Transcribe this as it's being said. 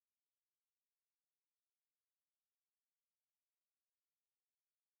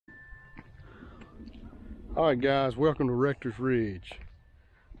Alright guys, welcome to Rector's Ridge.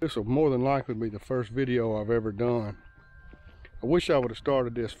 This will more than likely be the first video I've ever done. I wish I would have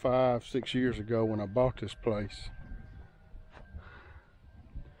started this 5-6 years ago when I bought this place.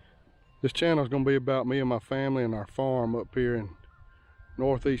 This channel is going to be about me and my family and our farm up here in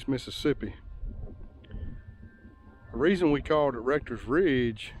northeast Mississippi. The reason we called it Rector's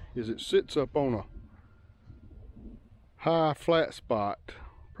Ridge is it sits up on a high flat spot,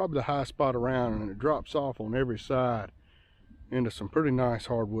 probably the highest spot around, and it drops off on every side into some pretty nice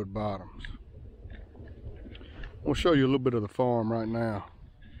hardwood bottoms. I'll show you a little bit of the farm right now.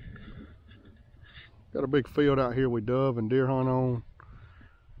 Got a big field out here we dove and deer hunt on.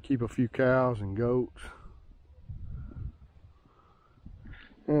 Keep a few cows and goats.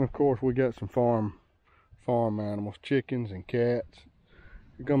 And of course we got some farm animals, chickens and cats.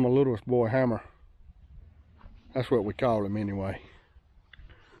 Here comes my littlest boy, Hammer. That's what we call him anyway.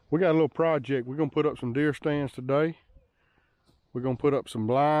 We got a little project. We're gonna put up some deer stands today. We're gonna put up some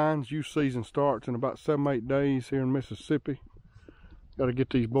blinds. Youth season starts in about 7-8 days here in Mississippi. Got to get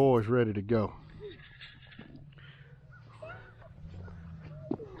these boys ready to go.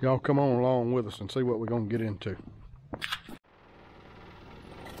 Y'all come on along with us and see what we're gonna get into.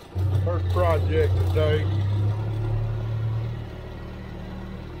 First project today,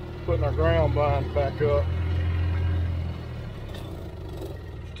 putting our ground blinds back up.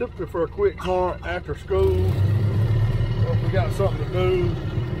 It's typically for a quick hunt after school, or if we got something to do.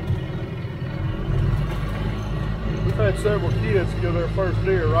 We've had several kids kill their first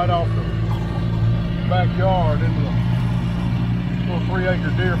deer right off the backyard into the little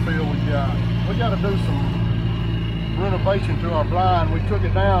 3-acre deer field we got. We got to do some renovation to our blind. We took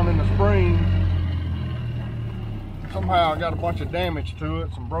it down in the spring. Somehow I got a bunch of damage to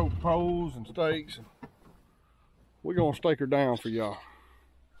it, some broke poles and stakes. We're gonna stake her down for y'all.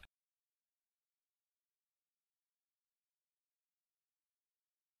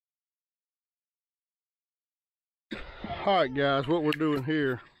 Alright guys, what we're doing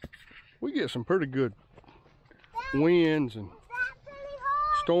here, we get some pretty good winds and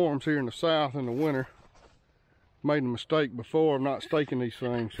storms here in the south in the winter. Made a mistake before of not staking these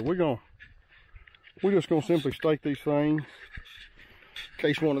things, so we're just gonna simply stake these things in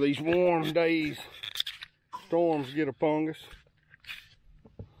case one of these warm days storms get upon us.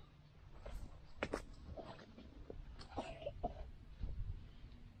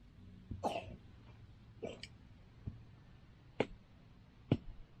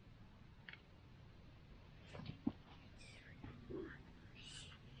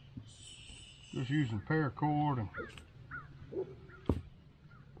 Just using paracord and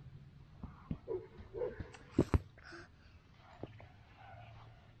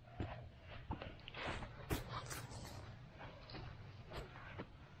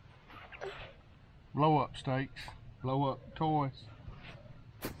blow up stakes, blow up toys.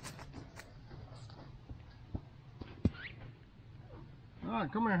 All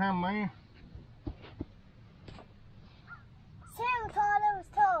right, come here, Ham Man.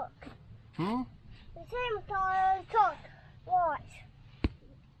 Hmm? The cemetery talk. Watch.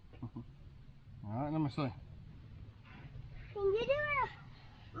 Alright, let me see. Can you do it?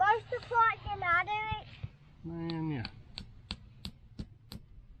 Most of the part, can I do it? Man, yeah.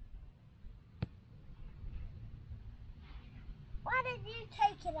 Why did you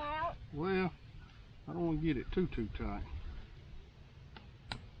take it out? Well, I don't want to get it too tight.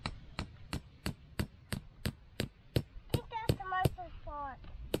 I think that's the most of the part.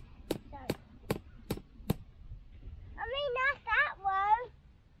 I mean, not that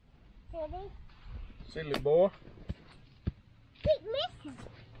one. Silly boy. Keep missing.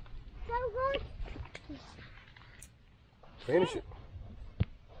 So good. Finish it.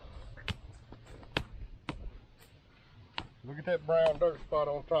 Look at that brown dirt spot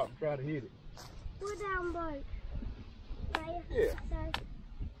on top and try to hit it. We're down boat. Right? Yeah.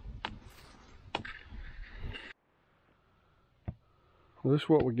 Well, this is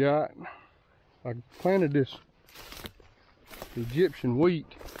what we got. I planted this Egyptian wheat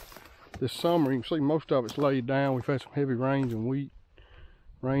this summer. You can see most of it's laid down. We've had some heavy rains and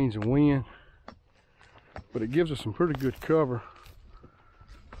wind, but it gives us some pretty good cover.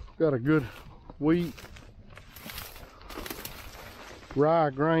 Got a good wheat,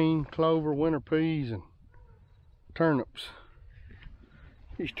 rye grain, clover, winter peas, and turnips.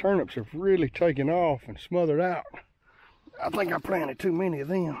 These turnips have really taken off and smothered out. I think I planted too many of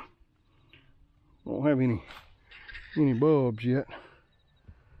them. Don't have any bulbs yet.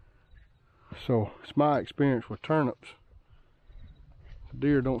 So it's my experience with turnips. The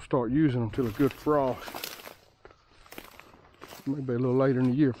deer don't start using them until a good frost. Maybe a little later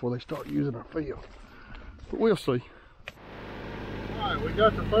in the year before they start using our field. But we'll see. All right, we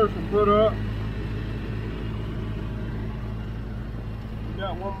got the first one put up. We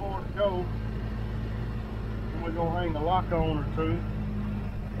got one more to go. And we're gonna hang a lock on or two.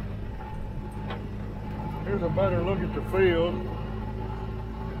 Here's a better look at the field.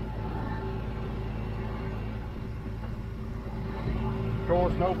 Of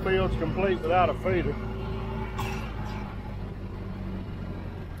course, no field's complete without a feeder.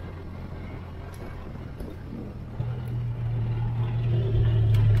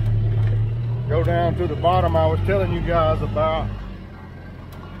 Go down to the bottom I was telling you guys about.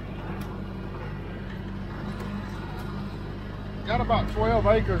 Got about 12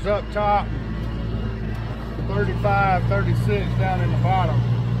 acres up top, 35, 36 down in the bottom.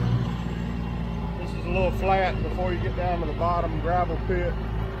 This is a little flat before you get down to the bottom, gravel pit.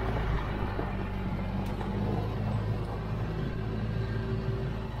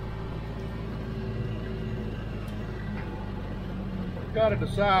 Got to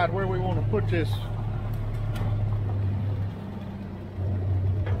decide where we want to put this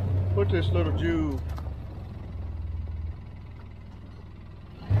little jewel.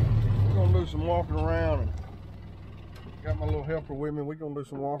 We're gonna do some walking around, and got my little helper with me. We're gonna do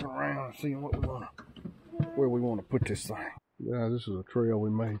some walking around and seeing where we want to put this thing. Yeah, this is a trail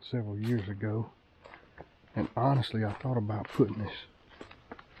we made several years ago, and honestly, I thought about putting this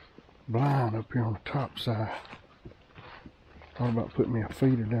blind up here on the top side. Thought about putting me a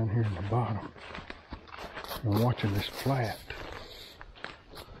feeder down here in the bottom and watching this flat.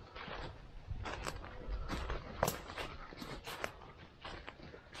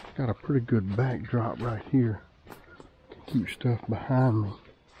 Got a pretty good backdrop right here to keep stuff behind me.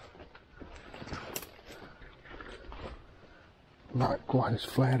 Not quite as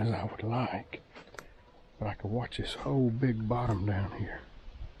flat as I would like, but I can watch this whole big bottom down here.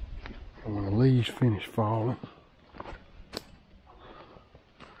 And when the leaves finish falling,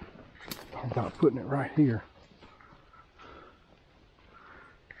 thought about putting it right here.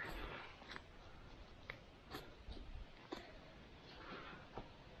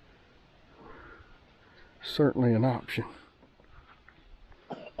 Certainly an option.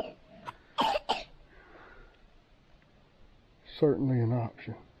 Certainly an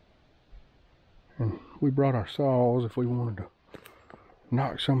option. And we brought our saws if we wanted to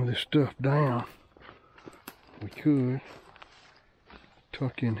knock some of this stuff down. We could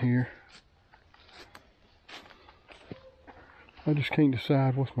tuck in here. I just can't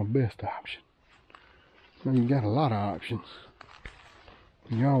decide what's my best option. Now you got a lot of options.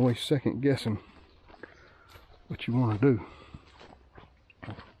 And you're always second guessing what you want to do.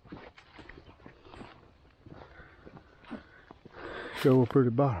 Show a pretty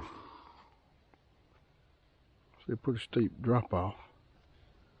bottom. See a pretty steep drop off.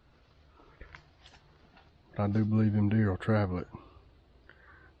 But I do believe them deer will travel it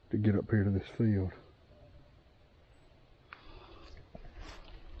to get up here to this field.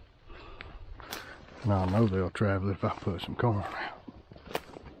 And I know they'll travel it if I put some corn out.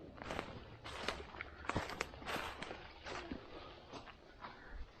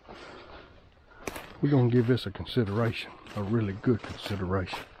 We're going to give this a consideration, a really good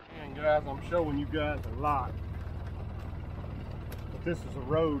consideration. And guys, I'm showing you guys a lot. But this is a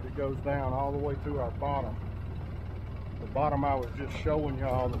road that goes down all the way to our bottom. The bottom I was just showing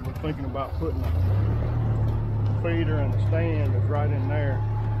y'all that we're thinking about putting a feeder and a stand is right in there.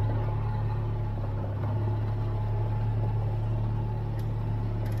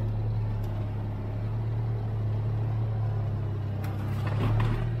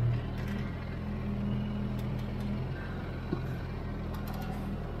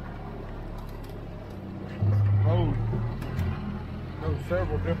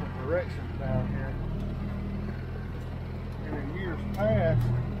 Several different directions down here. And in years past,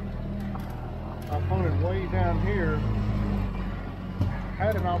 I hunted way down here,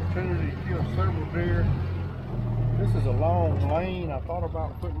 had an opportunity to kill several deer. This is a long lane. I thought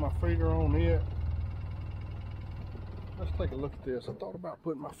about putting my feeder on it. Let's take a look at this. I thought about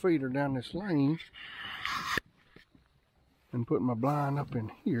putting my feeder down this lane and putting my blind up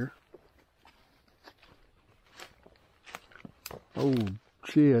in here. Old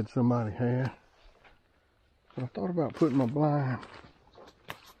shed somebody had. But I thought about putting my blind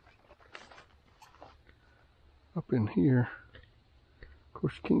up in here. Of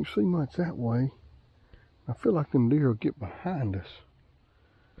course, you can't see much that way. I feel like them deer will get behind us.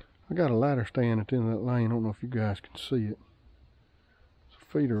 I got a ladder stand at the end of that lane. I don't know if you guys can see it. It's a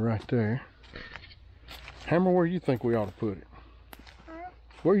feeder right there. Hammer, where do you think we ought to put it? Huh?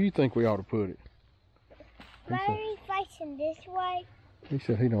 Where do you think we ought to put it? Maybe facing this way. He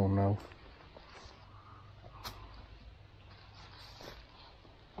said he don't know.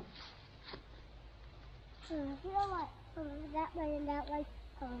 You know what? That way and that way.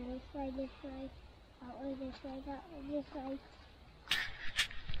 This way, this way. That way, this way, that way, this way.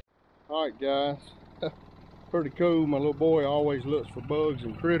 Alright guys, pretty cool. My little boy always looks for bugs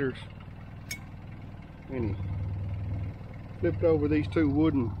and critters. And he flipped over these two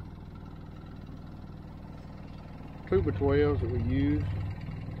wooden 2x12s that we use.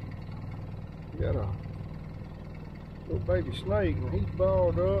 We got a little baby snake and he's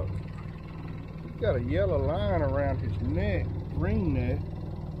balled up. He's got a yellow line around his neck, ringneck.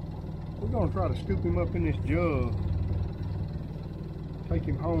 We're going to try to scoop him up in this jug, take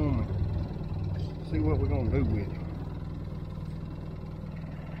him home and see what we're going to do with him.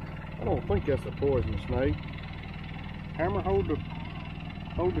 I don't think that's a poisonous snake. Hammer, hold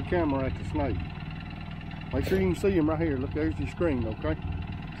the camera at the snake. Make sure you can see him right here. Look, there's your screen, okay?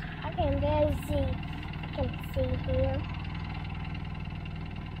 I can barely see. I can see here.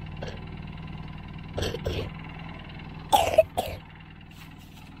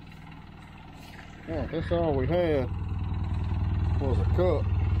 Yeah, that's all we had was a cup.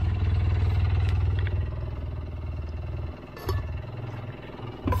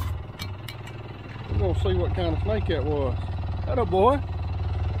 We're gonna see what kind of snake that was. Hello, boy.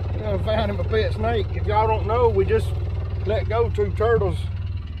 I found him a pet snake. If y'all don't know, we just let go 2 turtles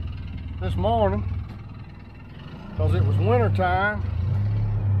this morning because it was winter time.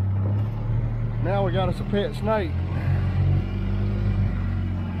 Now we got us a pet snake.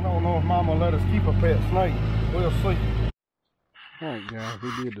 I don't know if Mama let us keep a pet snake. We'll see. Alright guys,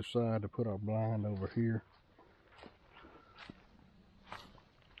 we did decide to put our blind over here.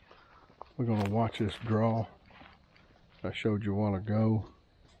 We're going to watch this draw I showed you a while ago.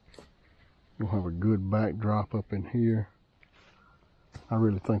 We'll have a good backdrop up in here. I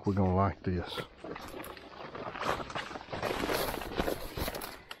really think we're going to like this.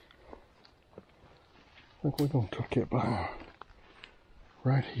 I think we're going to tuck it behind.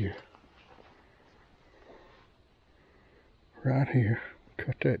 Right here. Right here.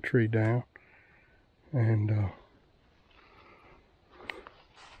 Cut that tree down. And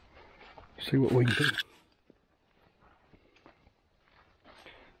see what we can do.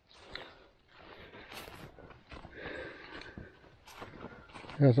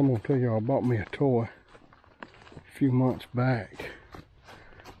 Guys, I'm going to tell you, I bought me a toy a few months back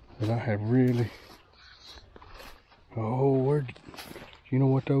that I have really... Oh, you know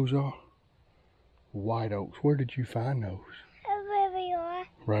what those are? White oaks. Where did you find those? Wherever you are.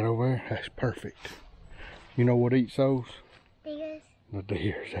 Right over there? That's perfect. You know what eats those? Deers. The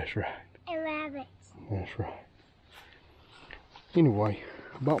deers, that's right. And rabbits. That's right. Anyway,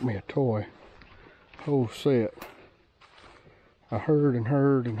 I bought me a toy, whole set. I heard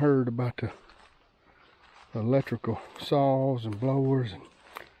about the electrical saws and blowers, and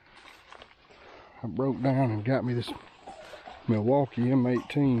I broke down and got me this Milwaukee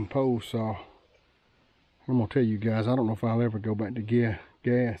M18 pole saw. I'm gonna tell you guys, I don't know if I'll ever go back to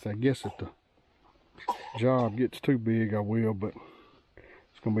gas. I guess if the job gets too big, I will, but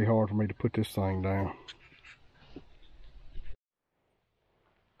it's gonna be hard for me to put this thing down. All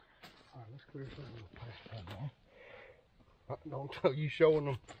right, let's clear something. Don't tell you showing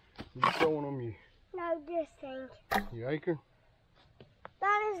them. You showing them you. No, this thing. Your acorn.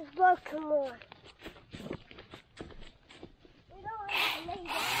 That is broken one. We don't have to leave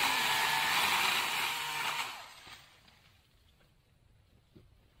it.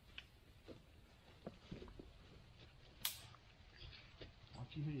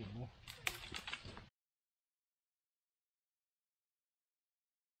 Watch your head, boy.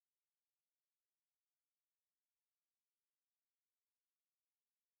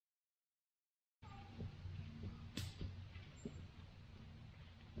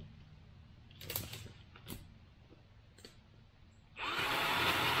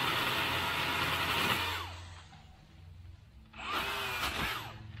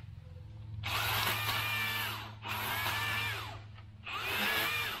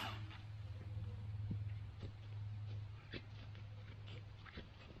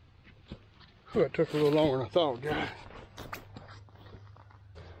 Well, it took a little longer than I thought, guys.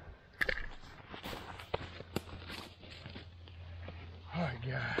 Alright,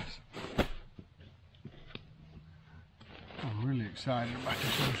 guys. I'm really excited about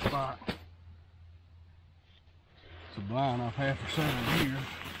this new spot. It's a blind I've had for several years.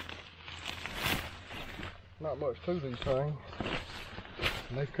 Not much to these things.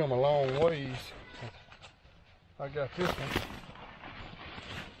 And they've come a long ways. I got this one.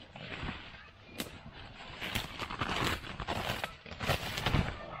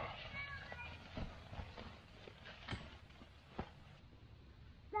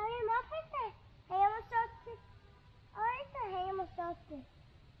 this.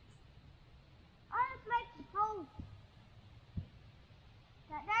 I just make the pole.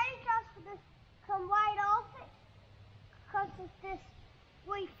 That daddy tries to just come right off it because it's this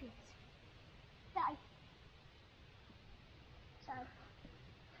weakness. So,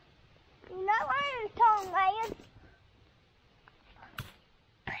 you know what I'm talking about?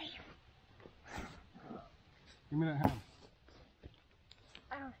 Give me that hammer.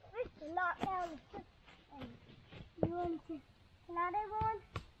 I'm supposed to knock down the system. You want to, can I do one?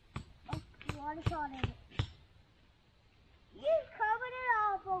 Oh, you already started it. You covered it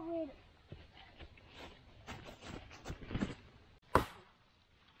up over it.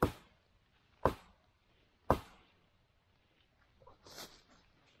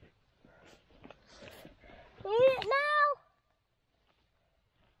 Need it now?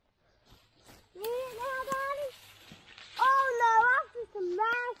 Need it now, Daddy? Oh no, I'm just to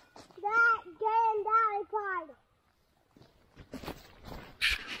mash that granddaddy powder.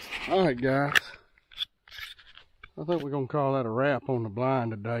 Alright guys, I think we're going to call that a wrap on the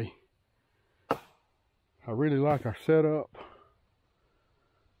blind today. I really like our setup.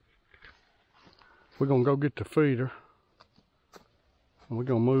 We're going to go get the feeder. And we're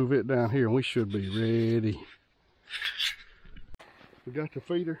going to move it down here and we should be ready. We got the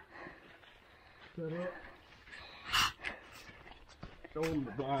feeder set up. Show them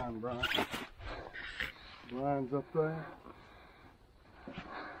the blind, Brian. Blind's up there.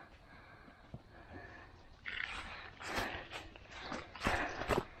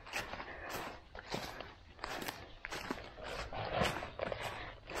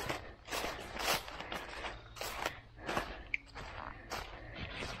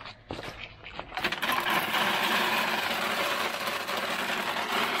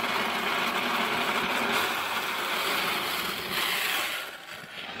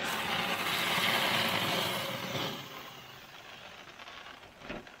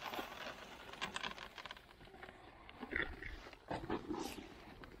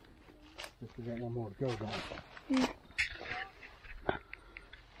 We got one more to go, don't we? Yeah.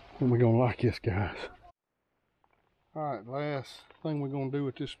 And we're gonna like this, guys. Alright, last thing we're gonna do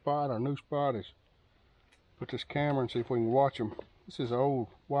with this spot, our new spot, is put this camera and see if we can watch them. This is an old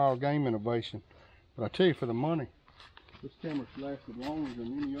wild game innovation. But I tell you, for the money, this camera's lasted longer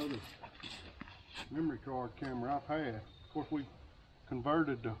than any other memory card camera I've had. Of course, we've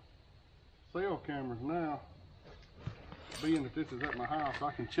converted to cell cameras now. Being that this is at my house,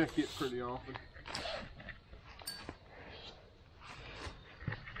 I can check it pretty often.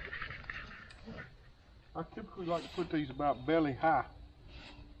 I typically like to put these about belly high,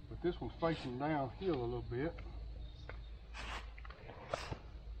 but this one's facing downhill a little bit.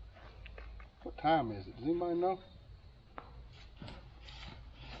 What time is it? Does anybody know?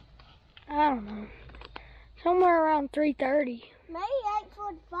 I don't know. Somewhere around 3:30. Maybe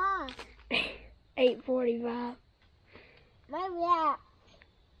 8:45. 8:45. Maybe that.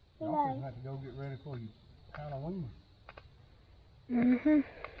 Y'all have to go get ready for you Halloween.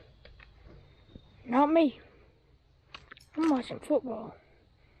 Not me. I'm watching football.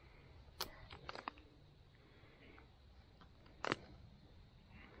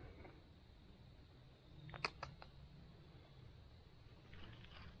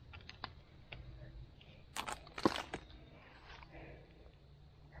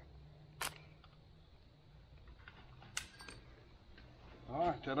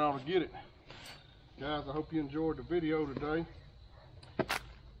 Alright, that ought to get it. Guys, I hope you enjoyed the video today.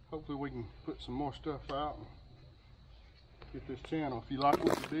 Hopefully we can put some more stuff out and get this channel. If you like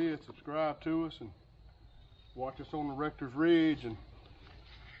what you did, subscribe to us and watch us on the Rector's Ridge, and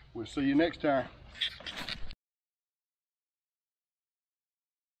we'll see you next time.